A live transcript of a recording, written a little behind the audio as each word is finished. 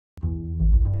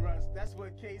That's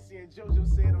what Casey and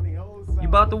JoJo said on the old song. You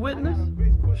about to witness?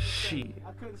 Shit.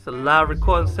 It's a live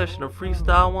recording session of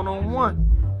Freestyle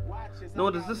 101.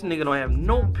 Notice this nigga don't have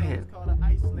no pen,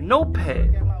 no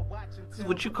pad. This is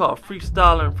what you call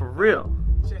freestyling for real.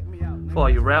 For all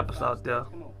you rappers out there.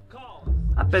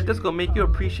 I bet this gonna make you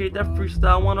appreciate that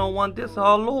Freestyle 101 diss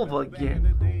all over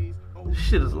again. This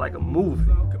shit is like a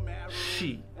movie.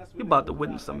 Shit. You about to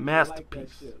witness a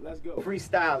masterpiece. Let's go.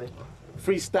 Freestyling.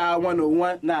 Freestyle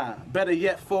 101, nah, better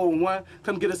yet 401.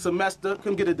 Come get a semester,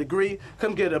 come get a degree,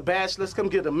 come get a bachelor's, come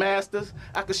get a master's.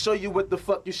 I can show you what the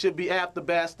fuck you should be after,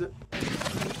 bastard. I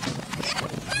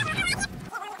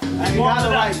ain't got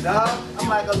it right, dog. I'm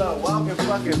like a little walking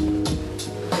fucking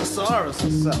thesaurus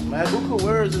or something, man. Who could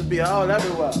words just be all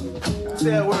everywhere?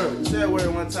 Say a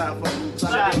word one time for me.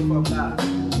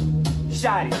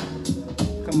 Shotty.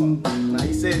 Come on. Now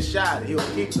he said shotty. He'll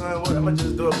keep doing what? I'ma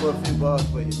just do it for a few bars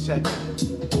for you. Check it.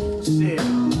 Shit.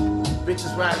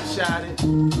 Bitches riding shotty.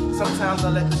 Sometimes I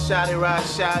let the shotty ride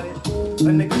shotty. A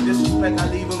nigga disrespect,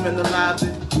 I leave him in the lobby.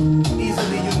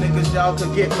 Easily you niggas, y'all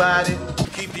could get bodied.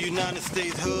 Keep the United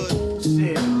States hood.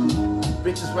 Shit.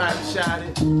 Bitches riding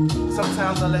shotty.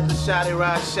 Sometimes I let the shotty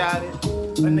ride shotty.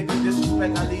 A nigga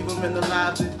disrespect, I leave him in the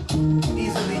lobby.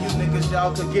 Easily you niggas,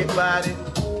 y'all could get bodied.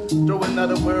 Throw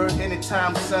another word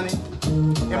anytime sunny.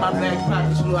 In my back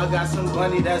pocket, you know I got some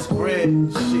money, that's bread.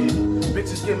 Shit,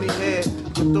 bitches give me head.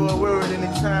 You can throw a word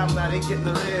anytime, now they get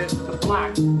the lead. The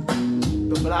block.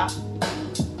 The block.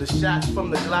 The shots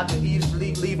from the Glock can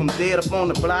easily leave them dead up on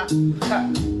the block.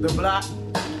 The block.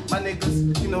 My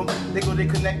niggas, you know, they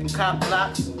connect them cop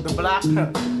blocks. The block.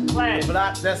 The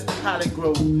block, that's how they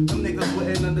grow. Them niggas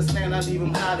wouldn't understand, I leave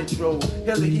them how they drove.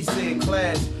 Hilly, he said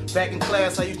class. Back in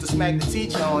class, I used to smack the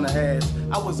teacher on the ass.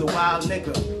 I was a wild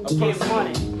nigga, a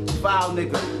money. Foul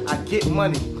nigga, I get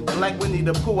money. And like Winnie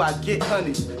the Pooh, I get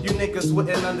honeys. You niggas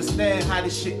wouldn't understand how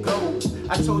this shit goes.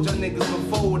 I told y'all niggas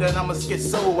before that I'm a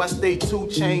schizo. I stay 2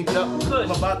 chained up.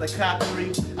 I'm about to cop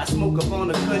 3. I smoke up on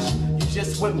the kush. You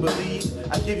just wouldn't believe.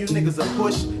 I give you niggas a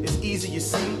push. It's easy, you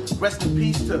see. Rest in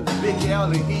peace to Big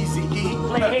L and Easy E.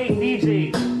 Play hating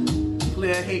DJs.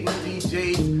 Player hating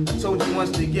DJs. I told you once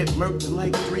they get murked in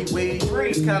like 3 ways.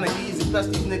 It's kinda easy, plus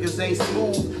these niggas ain't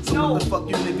smooth. So what the fuck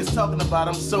you niggas talking about?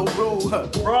 I'm so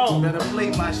rude. Bro. Better play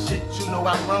my shit, you know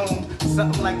I roam.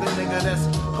 Something like the nigga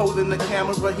that's holding the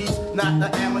camera, but he's not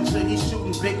the amateur. He's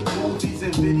shooting big movies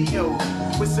and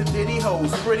videos with some ditty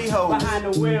hoes, pretty hoes. Behind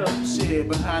the wheel. Shit,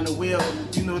 behind the wheel.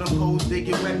 You know them hoes, they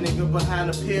get wet, nigga,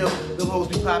 behind the pill. Them hoes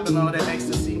be popping all that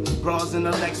ecstasy. Bras in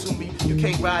the legs with me. You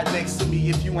can't ride next to me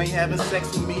if you ain't having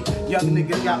sex with me. Young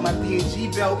nigga got my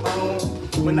D&G belt on.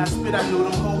 When I spit, I know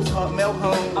them hoes heart melt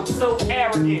home. I'm so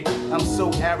arrogant. I'm so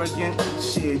arrogant.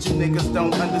 Shit, you niggas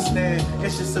don't understand.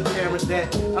 It's just apparent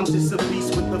that I'm just a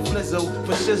beast with the flizzo.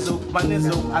 For shizzle, my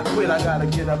nizzle. I quit, I gotta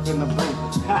get up in the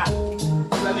booth. Yeah.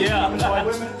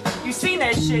 You seen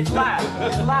that shit live.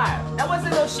 It's live. That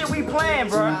wasn't no shit we playing,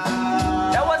 bro.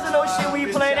 That wasn't no shit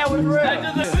we playing. That was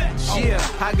real. Yeah,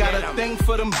 I got a thing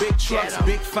for them big trucks,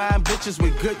 big fine bitches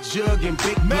with good jug and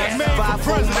big butts.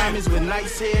 5'4" mommies with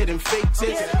nice head and fake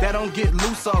tits that don't get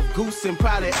loose off goose and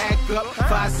probably act up.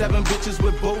 5'7" bitches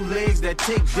with both legs that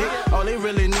tick dick. All they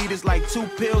really need is like 2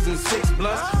 pills and 6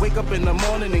 blunts. Wake up in the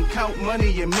morning and count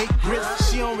money and make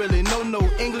grits. She don't really know no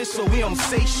English, so we don't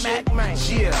say shit.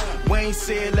 Yeah, Wayne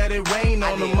said let it rain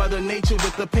on them. Mother Nature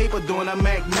with the paper doing a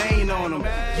Mac main on them.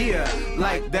 Yeah,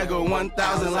 like that go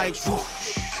 1,000, like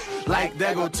whoosh. Like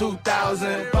that go 2,000,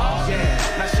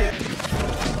 yeah, now shit.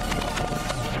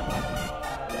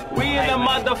 We in the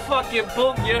motherfucking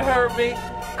booth, you heard me?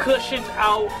 KUSH is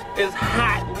out, it's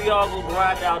hot. We all gonna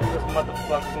grind out in this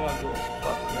motherfucker. We gonna do this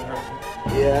fuck, you heard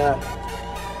me? Yeah,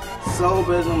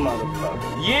 sober as a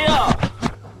motherfucker. Yeah!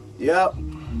 Yep,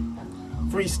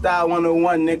 Freestyle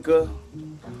 101, nigga.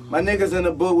 My niggas in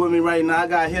the booth with me right now. I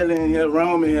got Hilly in here,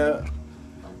 Rome in here.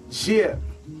 Shit,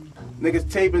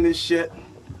 niggas taping this shit.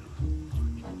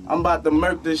 I'm about to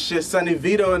murk this shit. Sonny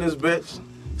Vito in this bitch.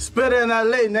 Spit in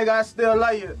LA, nigga, I still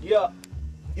love you. Yeah.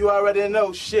 You already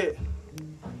know shit.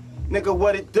 Nigga,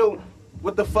 what it do?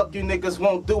 What the fuck you niggas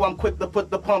won't do? I'm quick to put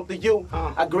the pump to you.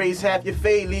 I graze half your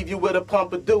fade, leave you with a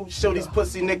pump of do. Show these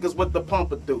pussy niggas what the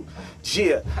pump of do.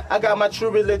 Yeah, I got my true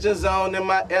religions on and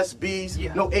my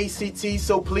SBs. No ACT,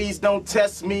 so please don't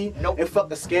test me. And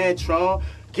fuck a Scantron.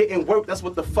 getting work, that's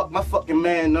what the fuck my fucking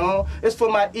man on. It's for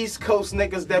my East Coast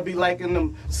niggas that be liking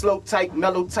them slow type,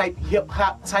 mellow type, hip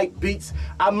hop type beats.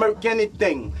 I murk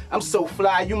anything. I'm so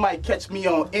fly, you might catch me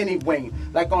on any wing,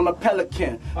 like on a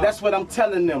Pelican. That's what I'm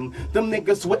telling them. Them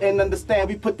niggas wouldn't understand,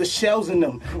 we put the shells in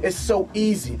them. It's so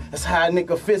easy. That's how a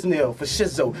nigga fizznail for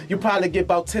shizzo. You probably get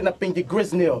about 10 up in your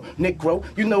griznail, Negro.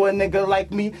 You know a nigga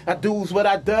like me, I do's what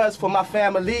I does for my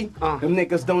family. Them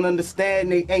niggas don't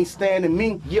understand, they ain't standing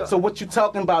me. So what you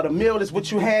talking about? A meal is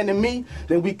what you handing me?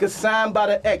 Then we could sign by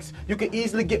the X. You could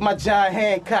easily get my giant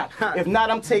hand cocked. If not,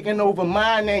 I'm taking over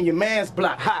mine and your man's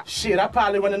block. Shit, I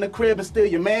probably run in the crib and steal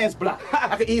your man's block.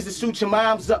 I could easily shoot your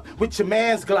moms up with your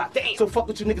man's Glock. So fuck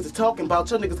what you niggas is talking about.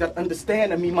 Your niggas got to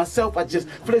understand. I mean myself, I just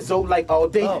flizzo like all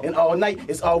day and all night.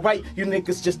 It's alright. You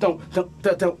niggas just don't.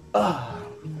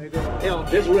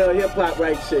 This real hip hop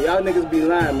right shit. Y'all niggas be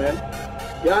lying, man.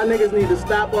 Y'all niggas need to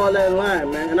stop all that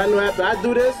lying, man. And I know after I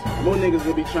do this, more niggas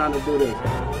will be trying to do this.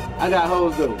 I got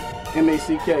hoes though.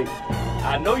 MACK.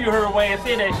 I know you heard Wayne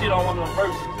say that shit on one of them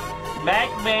verses.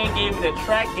 MACk man gave me the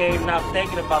track game, now I'm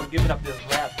thinking about giving up this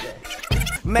rap game.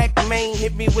 MACk man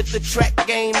hit me with the track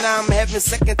game. Now I'm having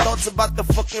second thoughts about the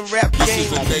fucking rap game.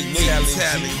 This is a big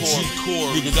talent, G-Core,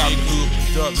 niggas out the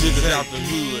hood, niggas out the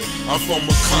hood. I'm from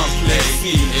a complex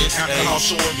city, alcohol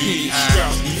showing peace.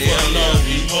 Scraps be full of,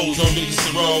 hoes on niggas to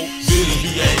roll. Billy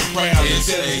be ain't proud, and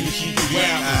telling you keep it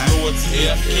wild. Loyalty,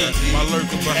 my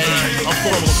lurking behind. I'm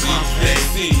from a complex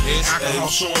city, alcohol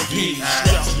showing peace.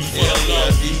 Scraps be full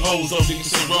of, hoes on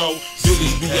niggas to roll. Billy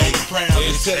be ain't proud,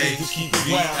 and telling you keep it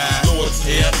wild.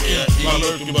 Loyalty, my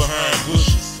lurking behind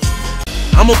bushes.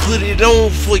 I'ma put it on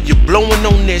for you, blowing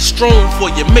on that strong for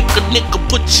you, make a nigga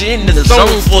put you in the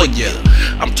zone for you.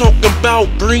 I'm talking about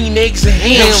green eggs and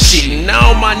ham shit.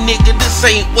 Now my nigga, this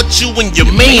ain't what you and your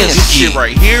man's shit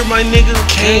right here, my nigga.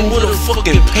 Came with a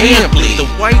fucking pamphlet. The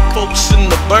white folks in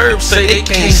the burbs say they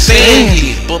can't stand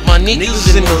it, but my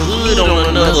niggas in the hood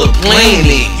on another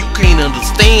planet. You can't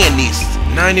understand this.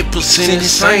 90%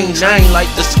 insane, I ain't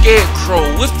like the scarecrow.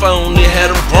 If I only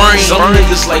had a brain. Some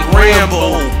niggas like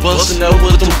Rambo, bustin' out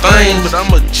with them things. But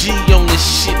I'm a G on this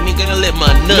shit, nigga, I let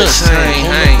my nuts hang.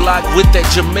 On the block with that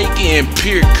Jamaican and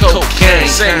pure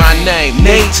cocaine. Say my name,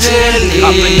 Nate Telly.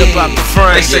 I bring about the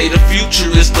frame. They say the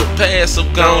future is the past, so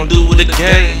gon' do it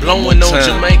again. Blowing on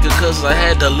Jamaica cause I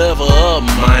had to level up,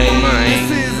 man.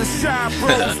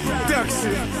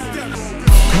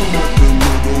 Come up and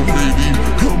little baby.